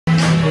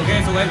Okay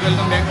so guys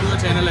welcome back to the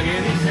channel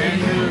again.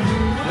 And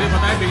मुझे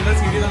पता है beginner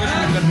series हमें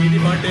शुरू करनी थी,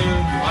 बट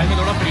आज मैं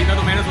थोड़ा फ्री था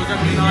तो मैंने सोचा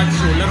कि आज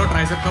शोल्डर और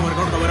ट्राइसेप का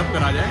वर्कआउट कवर अप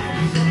करा जाए।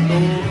 तो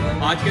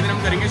आज के दिन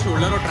हम करेंगे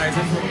शोल्डर और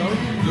ट्राइसेप वर्कआउट,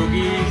 जो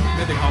कि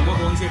मैं दिखाऊंगा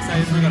कौन सी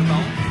एक्सरसाइज में करता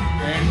हूँ।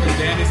 एंड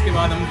देन इसके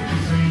बाद हम,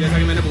 जैसा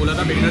कि मैंने बोला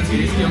था, बिगनर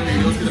सीरीज़ की हम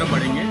वीडियोज़ की तरफ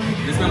बढ़ेंगे,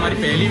 जिसमें हमारी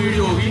पहली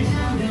वीडियो होगी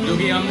जो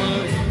कि हम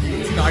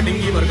स्टार्टिंग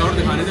की वर्कआउट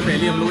दिखाने से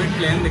पहले हम लोग एक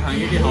प्लान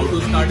दिखाएंगे कि how to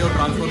start your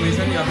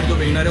transformation, या फिर जो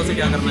बिगिनर है उसे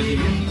क्या करना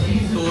चाहिए।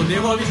 तो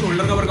देखो अभी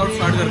शोल्डर का वर्कआउट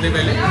स्टार्ट करते हैं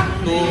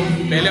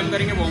पहले हम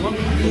करेंगे वार्म अप।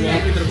 तो वार्म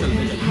अप की तरफ चलते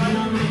हैं।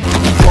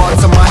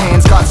 Swords on my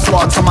hands, got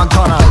slugs on my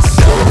gunners.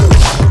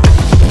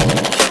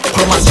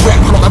 Put on my strap,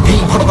 put on the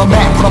beat, put on the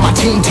map, put on my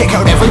team. Take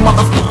out every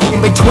motherfucker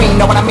in between.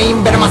 Know what I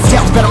mean? Better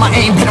myself, better my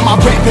aim, better my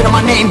rap, better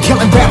my name.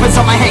 Killing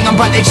rappers on my hang,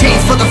 I'm by their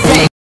chains for the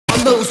fame.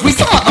 I lose, we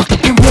some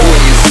motherfucking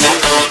warriors.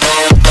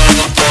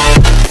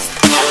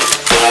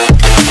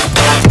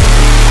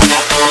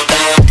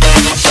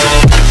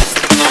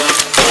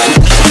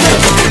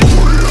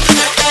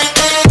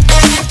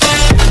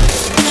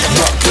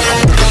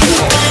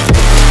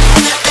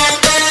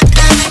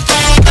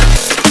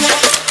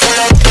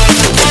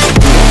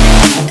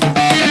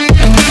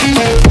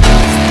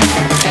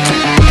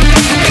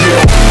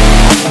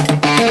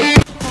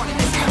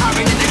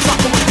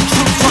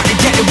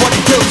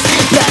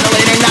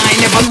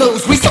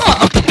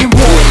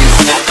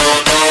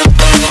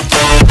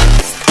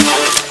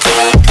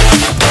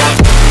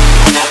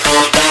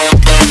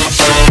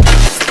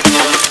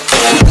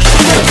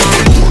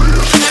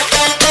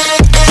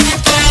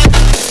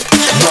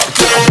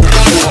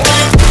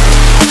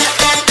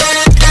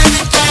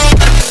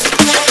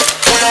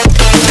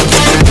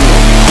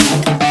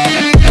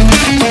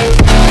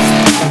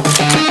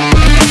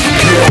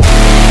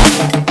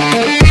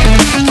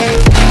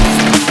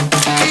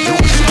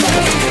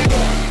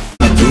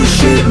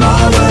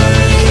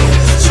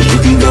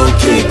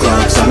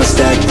 I'ma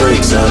stack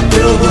bricks up,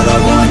 build what I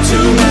want to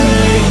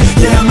make.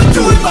 Yeah, I'ma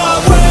do it my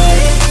way.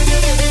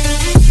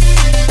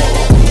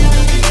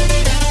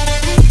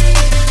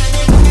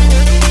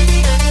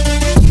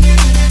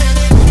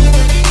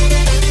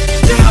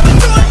 Yeah, I'ma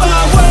do it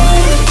my way.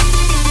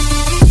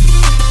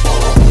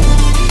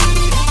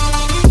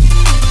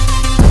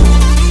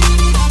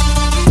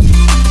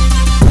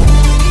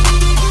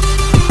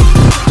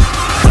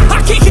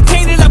 I can't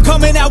contain it, I'm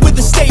coming out with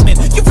a statement.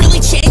 You really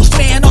changed,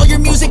 man, all your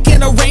music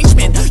and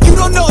arrangement. You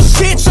don't know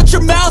shit, shut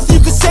your mouth, you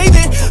can save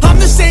it. I'm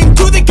the same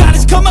dude that got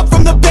his come up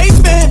from the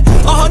basement.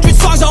 100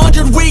 songs,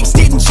 100 weeks,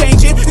 didn't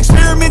change it.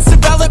 Experiments,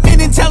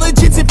 development,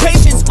 intelligence, and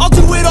patience. I'll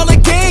do it all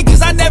again,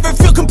 cause I never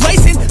feel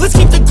complacent. Let's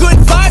keep the good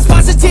vibes,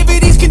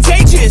 positivity's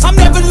contagious. I'm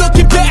never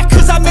looking back,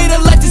 cause I made a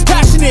life that's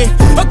passionate.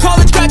 A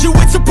college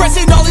graduate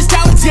suppressing all his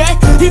talents, yeah.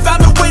 He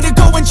found a way to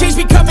go and change,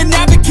 become an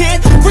advocate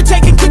for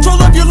taking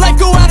control of your life,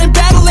 go out and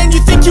battle. And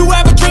you think you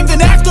have a dream,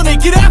 then act on it.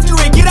 Get after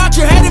it, get out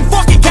your head and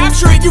fucking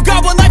capture it. You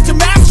got one life to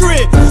master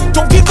it.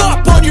 Don't give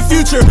up on your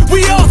future, we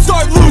all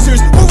start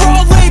losers. We're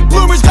all late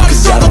bloomers, gotta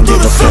struggle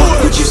through the sewer.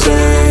 What you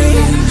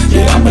say?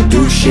 Yeah, I'ma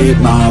do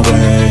shit my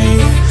way.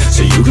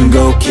 So you can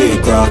go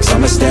kick rocks,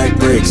 I'ma stack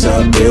bricks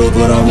up,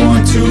 build what I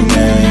want to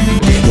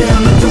make. Yeah,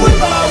 I'ma do it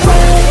my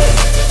way.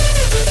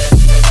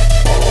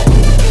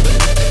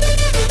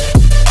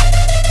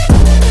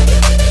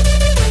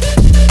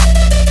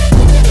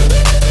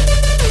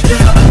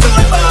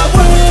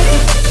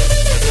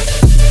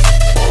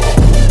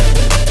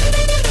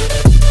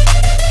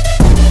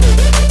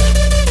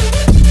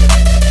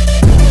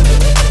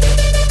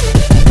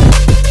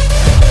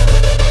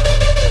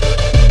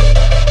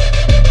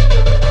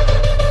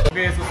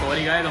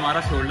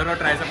 हमारा shoulder और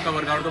tricep का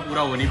workout तो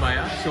पूरा हो नहीं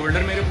पाया।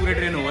 Shoulder मेरे पूरे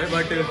ट्रेन हो गए,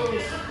 बट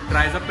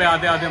ट्राइसेप पे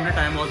आते आते हमने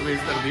टाइम बहुत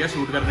वेस्ट कर दिया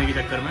शूट करने के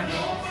चक्कर में।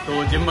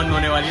 तो जिम बंद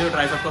होने वाली है, तो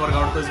ट्राइसेप का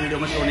वर्कआउट तो इस वीडियो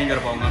में शो नहीं कर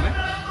पाऊंगा मैं।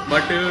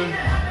 बट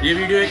ये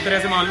वीडियो एक तरह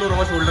से मान लो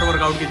रॉ शोल्डर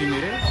वर्कआउट की थी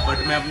मेरे,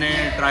 बट मैं अपने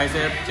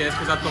ट्राइसेप चेस्ट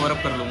के साथ कवर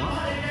अप कर लूँगा।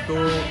 तो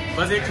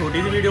बस एक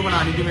छोटी सी वीडियो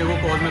बनानी थी मेरे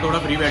को, कॉज में थोड़ा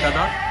फ्री बैठा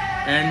था।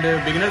 एंड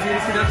बिगिनर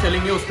सीरीज की तरफ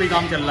चलेंगे, उस पर ही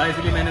काम चल रहा है,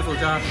 इसलिए मैंने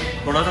सोचा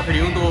थोड़ा सा फ्री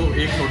हूँ तो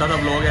एक छोटा सा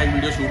ब्लॉग या एक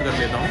वीडियो शूट कर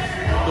लेता हूँ।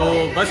 तो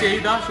बस यही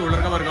था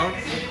शोल्डर का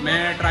वर्कआउट। मैं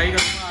ट्राई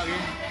करूँगा आगे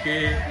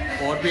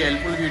कि और भी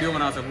हेल्पफुल वीडियो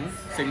बना सकूँ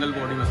सिंगल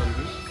बॉडी मसल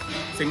की,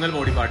 सिंगल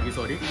बॉडी पार्ट की,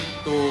 सॉरी।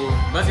 तो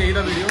बस यही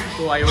था वीडियो।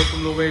 तो आई होप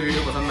तुम लोगों को ये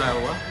वीडियो पसंद आया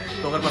होगा।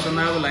 तो अगर पसंद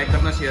आया तो लाइक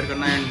करना, शेयर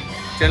करना एंड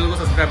चैनल को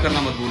सब्सक्राइब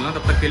करना मत भूलना।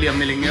 तब तक के लिए हम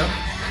मिलेंगे अब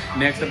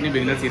नेक्स्ट अपनी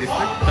बिगिनर सीरीज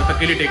पर। तब तक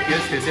के लिए take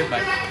care, stay safe,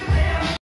 bye.